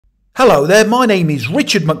Hello there, my name is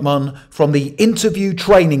Richard McMunn from the interview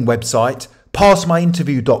training website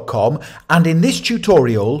passmyinterview.com, and in this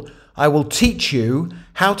tutorial I will teach you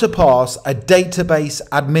how to pass a database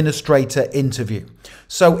administrator interview.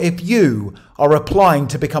 So if you are applying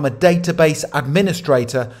to become a database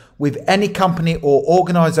administrator with any company or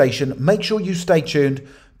organization, make sure you stay tuned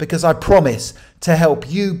because I promise to help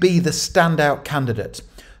you be the standout candidate.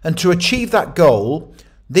 And to achieve that goal,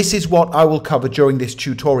 this is what I will cover during this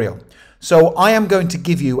tutorial. So I am going to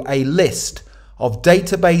give you a list of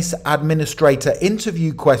database administrator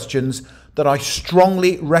interview questions that I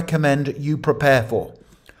strongly recommend you prepare for.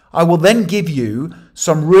 I will then give you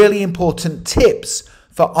some really important tips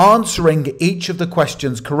for answering each of the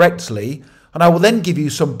questions correctly, and I will then give you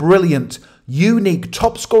some brilliant, unique,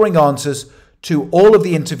 top-scoring answers to all of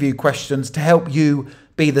the interview questions to help you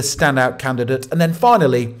be the standout candidate. And then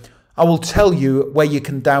finally, I will tell you where you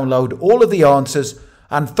can download all of the answers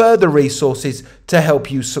and further resources to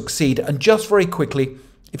help you succeed. And just very quickly,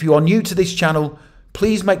 if you are new to this channel,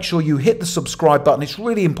 please make sure you hit the subscribe button. It's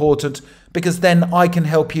really important because then I can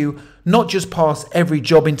help you not just pass every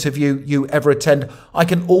job interview you ever attend, I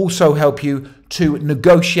can also help you to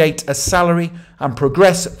negotiate a salary and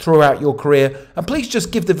progress throughout your career. And please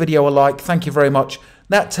just give the video a like. Thank you very much.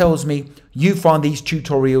 That tells me you find these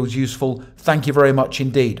tutorials useful. Thank you very much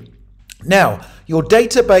indeed. Now, your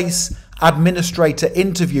database administrator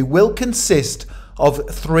interview will consist of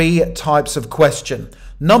three types of question.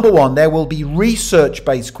 Number one, there will be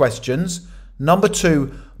research-based questions. Number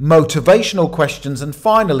two, motivational questions. And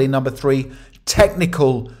finally, number three,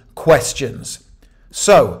 technical questions.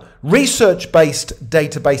 So, research-based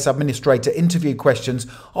database administrator interview questions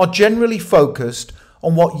are generally focused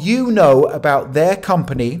on what you know about their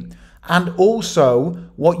company and also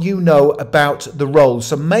what you know about the role.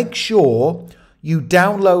 So make sure you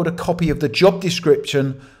download a copy of the job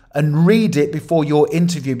description and read it before your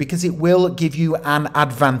interview because it will give you an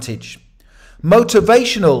advantage.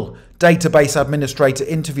 Motivational database administrator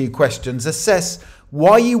interview questions assess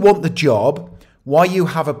why you want the job, why you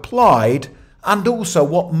have applied, and also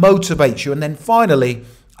what motivates you. And then finally,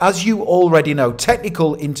 as you already know,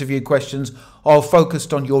 technical interview questions are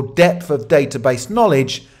focused on your depth of database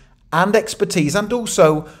knowledge and expertise and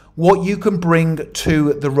also what you can bring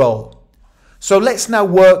to the role. So let's now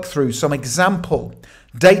work through some example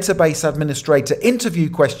database administrator interview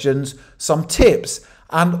questions, some tips,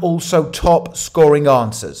 and also top scoring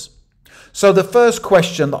answers. So the first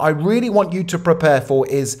question that I really want you to prepare for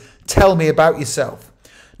is, tell me about yourself.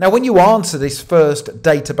 Now, when you answer this first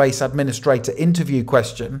database administrator interview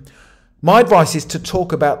question, my advice is to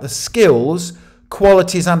talk about the skills,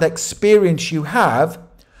 qualities, and experience you have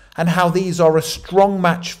and how these are a strong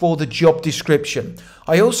match for the job description.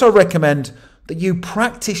 I also recommend that you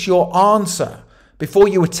practice your answer before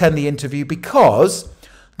you attend the interview because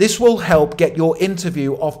this will help get your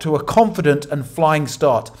interview off to a confident and flying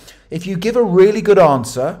start. If you give a really good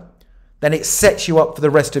answer, then it sets you up for the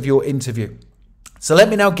rest of your interview. So let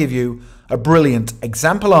me now give you a brilliant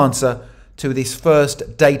example answer to this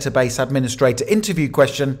first database administrator interview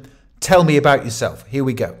question. Tell me about yourself. Here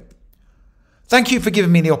we go. Thank you for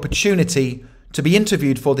giving me the opportunity to be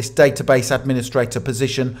interviewed for this database administrator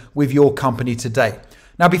position with your company today.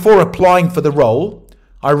 Now, before applying for the role,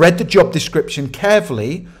 I read the job description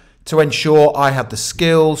carefully to ensure I had the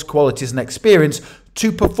skills, qualities, and experience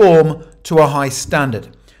to perform to a high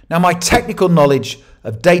standard. Now, my technical knowledge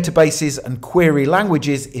of databases and query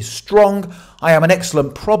languages is strong. I am an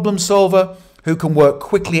excellent problem solver who can work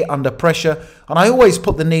quickly under pressure, and I always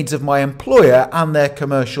put the needs of my employer and their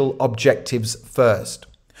commercial objectives first.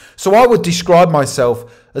 So I would describe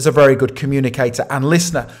myself as a very good communicator and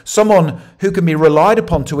listener, someone who can be relied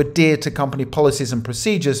upon to adhere to company policies and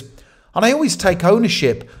procedures, and I always take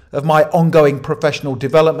ownership of my ongoing professional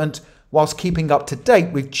development whilst keeping up to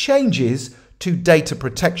date with changes to data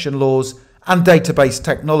protection laws and database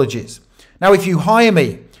technologies. Now, if you hire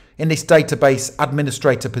me in this database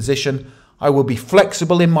administrator position, I will be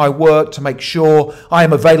flexible in my work to make sure I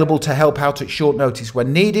am available to help out at short notice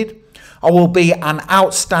when needed. I will be an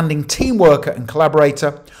outstanding team worker and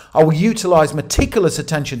collaborator. I will utilize meticulous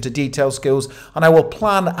attention to detail skills, and I will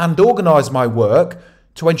plan and organize my work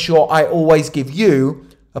to ensure I always give you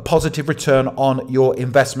a positive return on your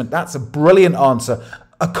investment. That's a brilliant answer,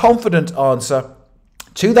 a confident answer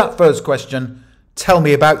to that first question. Tell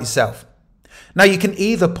me about yourself. Now, you can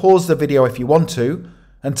either pause the video if you want to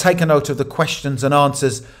and take a note of the questions and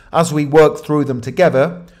answers as we work through them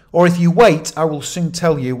together, or if you wait, I will soon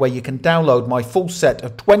tell you where you can download my full set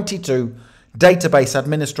of 22 database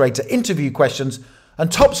administrator interview questions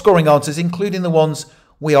and top scoring answers, including the ones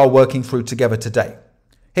we are working through together today.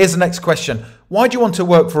 Here's the next question. Why do you want to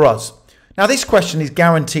work for us? Now, this question is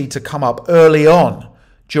guaranteed to come up early on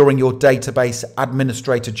during your database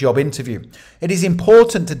administrator job interview. It is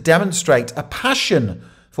important to demonstrate a passion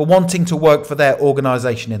for wanting to work for their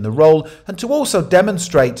organization in the role, and to also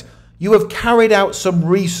demonstrate you have carried out some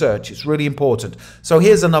research. It's really important. So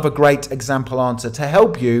here's another great example answer to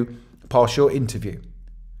help you pass your interview.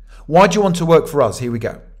 Why do you want to work for us? Here we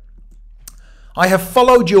go. I have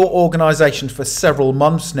followed your organization for several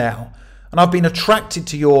months now, and I've been attracted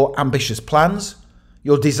to your ambitious plans,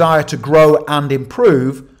 your desire to grow and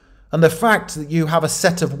improve, and the fact that you have a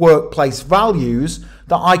set of workplace values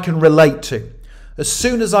that I can relate to. As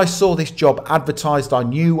soon as I saw this job advertised, I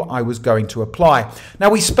knew I was going to apply. Now,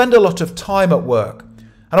 we spend a lot of time at work,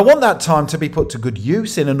 and I want that time to be put to good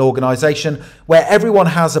use in an organization where everyone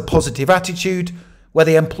has a positive attitude, where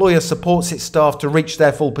the employer supports its staff to reach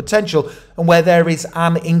their full potential, and where there is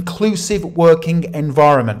an inclusive working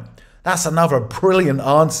environment. That's another brilliant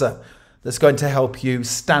answer that's going to help you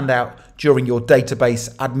stand out during your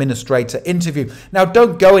database administrator interview. Now,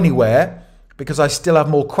 don't go anywhere, because I still have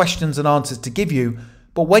more questions and answers to give you.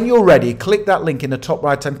 But when you're ready, click that link in the top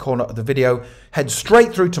right-hand corner of the video, head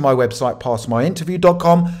straight through to my website,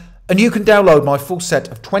 passmyinterview.com, and you can download my full set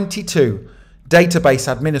of 22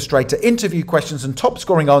 database administrator interview questions and top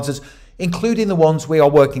scoring answers, including the ones we are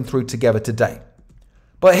working through together today.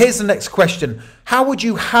 But here's the next question. How would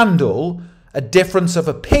you handle a difference of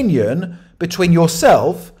opinion between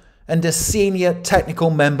yourself and a senior technical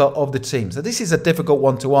member of the team? So this is a difficult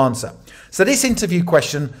one to answer. So this interview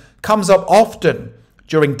question comes up often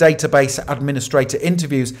during database administrator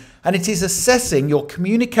interviews, and it is assessing your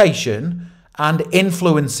communication and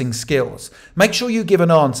influencing skills. Make sure you give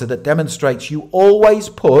an answer that demonstrates you always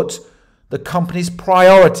put the company's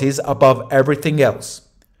priorities above everything else.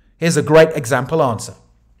 Here's a great example answer.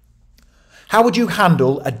 How would you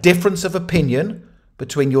handle a difference of opinion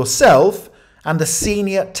between yourself and the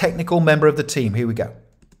senior technical member of the team? Here we go.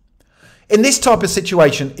 In this type of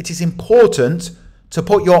situation, it is important to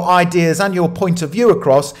put your ideas and your point of view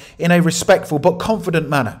across in a respectful but confident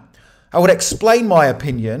manner. I would explain my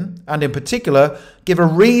opinion and, in particular, give a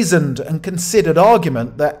reasoned and considered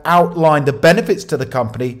argument that outlined the benefits to the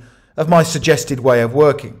company of my suggested way of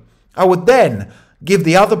working. I would then give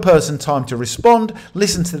the other person time to respond,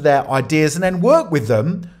 listen to their ideas, and then work with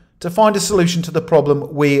them to find a solution to the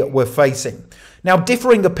problem we were facing. Now,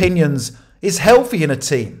 differing opinions is healthy in a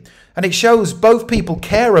team, and it shows both people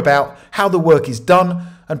care about how the work is done,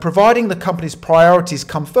 and providing the company's priorities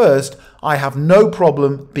come first, I have no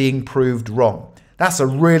problem being proved wrong. That's a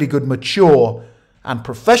really good, mature and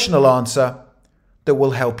professional answer that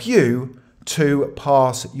will help you to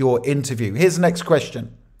pass your interview. Here's the next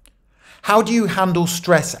question. How do you handle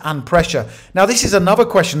stress and pressure? Now, this is another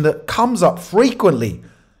question that comes up frequently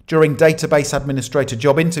during database administrator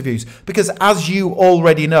job interviews, because as you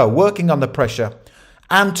already know, working under pressure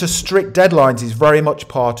and to strict deadlines is very much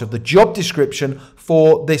part of the job description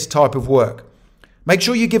for this type of work. Make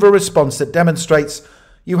sure you give a response that demonstrates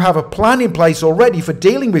you have a plan in place already for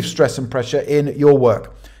dealing with stress and pressure in your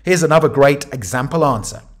work. Here's another great example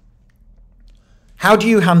answer. How do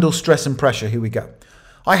you handle stress and pressure? Here we go.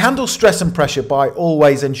 I handle stress and pressure by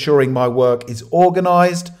always ensuring my work is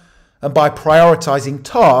organized and by prioritizing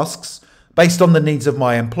tasks based on the needs of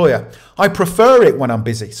my employer. I prefer it when I'm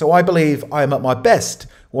busy, so I believe I am at my best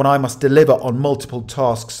when I must deliver on multiple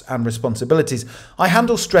tasks and responsibilities. I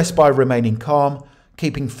handle stress by remaining calm,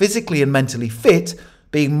 keeping physically and mentally fit,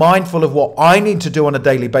 being mindful of what I need to do on a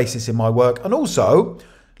daily basis in my work, and also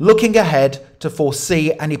looking ahead to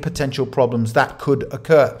foresee any potential problems that could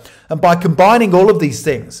occur. And by combining all of these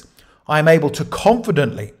things, I am able to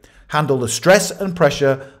confidently handle the stress and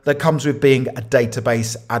pressure that comes with being a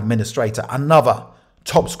database administrator. Another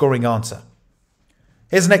top scoring answer.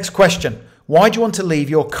 Here's the next question. Why do you want to leave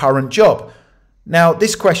your current job? Now,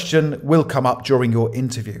 this question will come up during your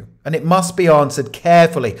interview, and it must be answered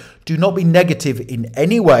carefully. Do not be negative in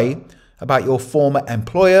any way about your former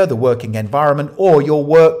employer, the working environment, or your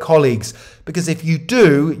work colleagues, because if you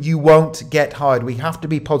do, you won't get hired. We have to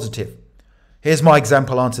be positive. Here's my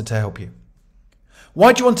example answer to help you.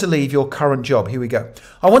 Why do you want to leave your current job? Here we go.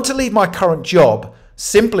 I want to leave my current job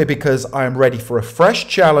simply because I am ready for a fresh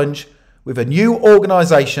challenge with a new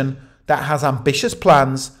organization that has ambitious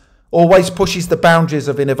plans, always pushes the boundaries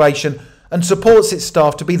of innovation, and supports its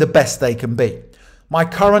staff to be the best they can be. My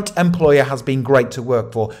current employer has been great to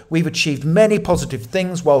work for. We've achieved many positive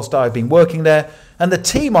things whilst I've been working there, and the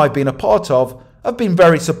team I've been a part of have been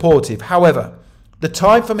very supportive. However, the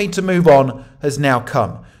time for me to move on has now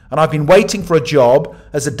come, and I've been waiting for a job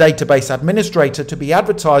as a database administrator to be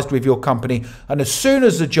advertised with your company, and as soon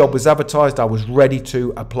as the job was advertised, I was ready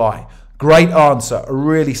to apply. Great answer, a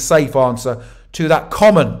really safe answer to that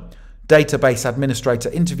common database administrator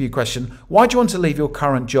interview question. Why do you want to leave your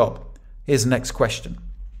current job? Here's the next question.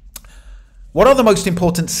 What are the most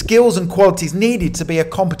important skills and qualities needed to be a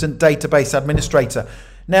competent database administrator?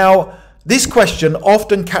 Now, this question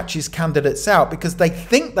often catches candidates out because they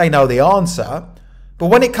think they know the answer, but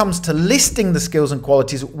when it comes to listing the skills and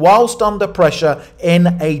qualities whilst under pressure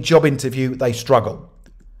in a job interview, they struggle.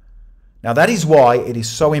 Now, that is why it is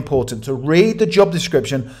so important to read the job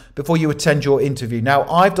description before you attend your interview. Now,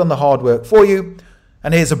 I've done the hard work for you,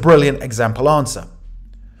 and here's a brilliant example answer.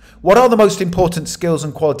 What are the most important skills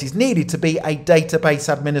and qualities needed to be a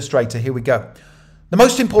database administrator? Here we go. The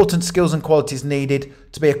most important skills and qualities needed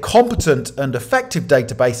to be a competent and effective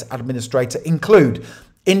database administrator include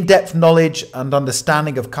in-depth knowledge and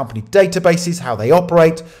understanding of company databases, how they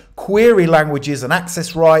operate, query languages and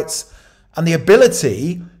access rights, and the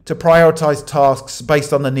ability to prioritize tasks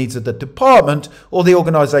based on the needs of the department or the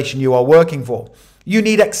organization you are working for. You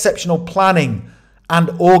need exceptional planning and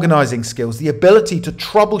organizing skills, the ability to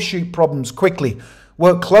troubleshoot problems quickly,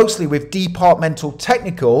 work closely with departmental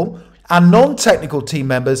technical and non-technical team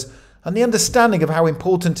members, and the understanding of how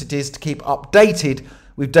important it is to keep updated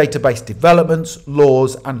with database developments,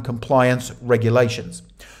 laws, and compliance regulations.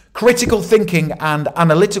 Critical thinking and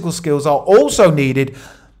analytical skills are also needed,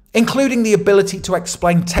 including the ability to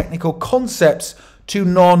explain technical concepts to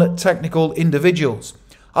non-technical individuals.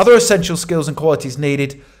 Other essential skills and qualities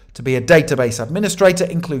needed to be a database administrator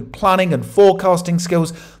include planning and forecasting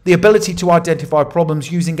skills, the ability to identify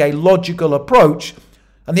problems using a logical approach,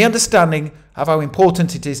 and the understanding of how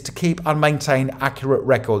important it is to keep and maintain accurate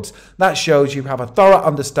records. That shows you have a thorough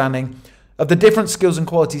understanding of the different skills and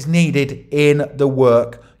qualities needed in the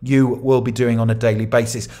work you will be doing on a daily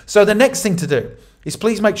basis. So the next thing to do is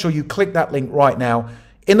please make sure you click that link right now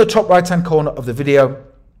in the top right hand corner of the video.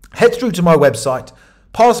 Head through to my website,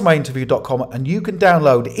 passmyinterview.com, and you can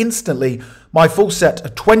download instantly my full set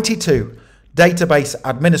of 22 database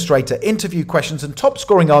administrator interview questions and top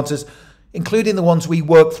scoring answers, including the ones we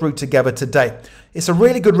worked through together today. It's a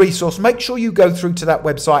really good resource. Make sure you go through to that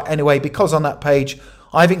website anyway, because on that page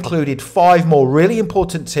I've included 5 more really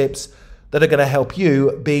important tips that are going to help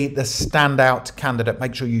you be the standout candidate.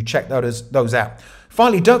 Make sure you check those out.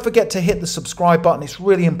 Finally, don't forget to hit the subscribe button. It's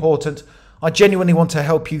really important. I genuinely want to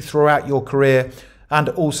help you throughout your career and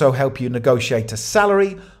also help you negotiate a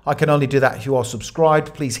salary. I can only do that if you are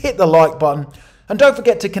subscribed. Please hit the like button, and don't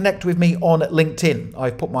forget to connect with me on LinkedIn.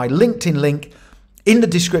 I've put my LinkedIn link in the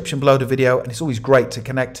description below the video, and it's always great to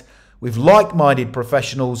connect with like-minded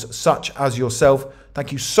professionals such as yourself.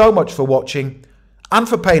 Thank you so much for watching and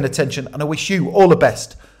for paying attention, and I wish you all the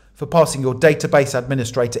best for passing your database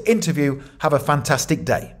administrator interview. Have a fantastic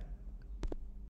day.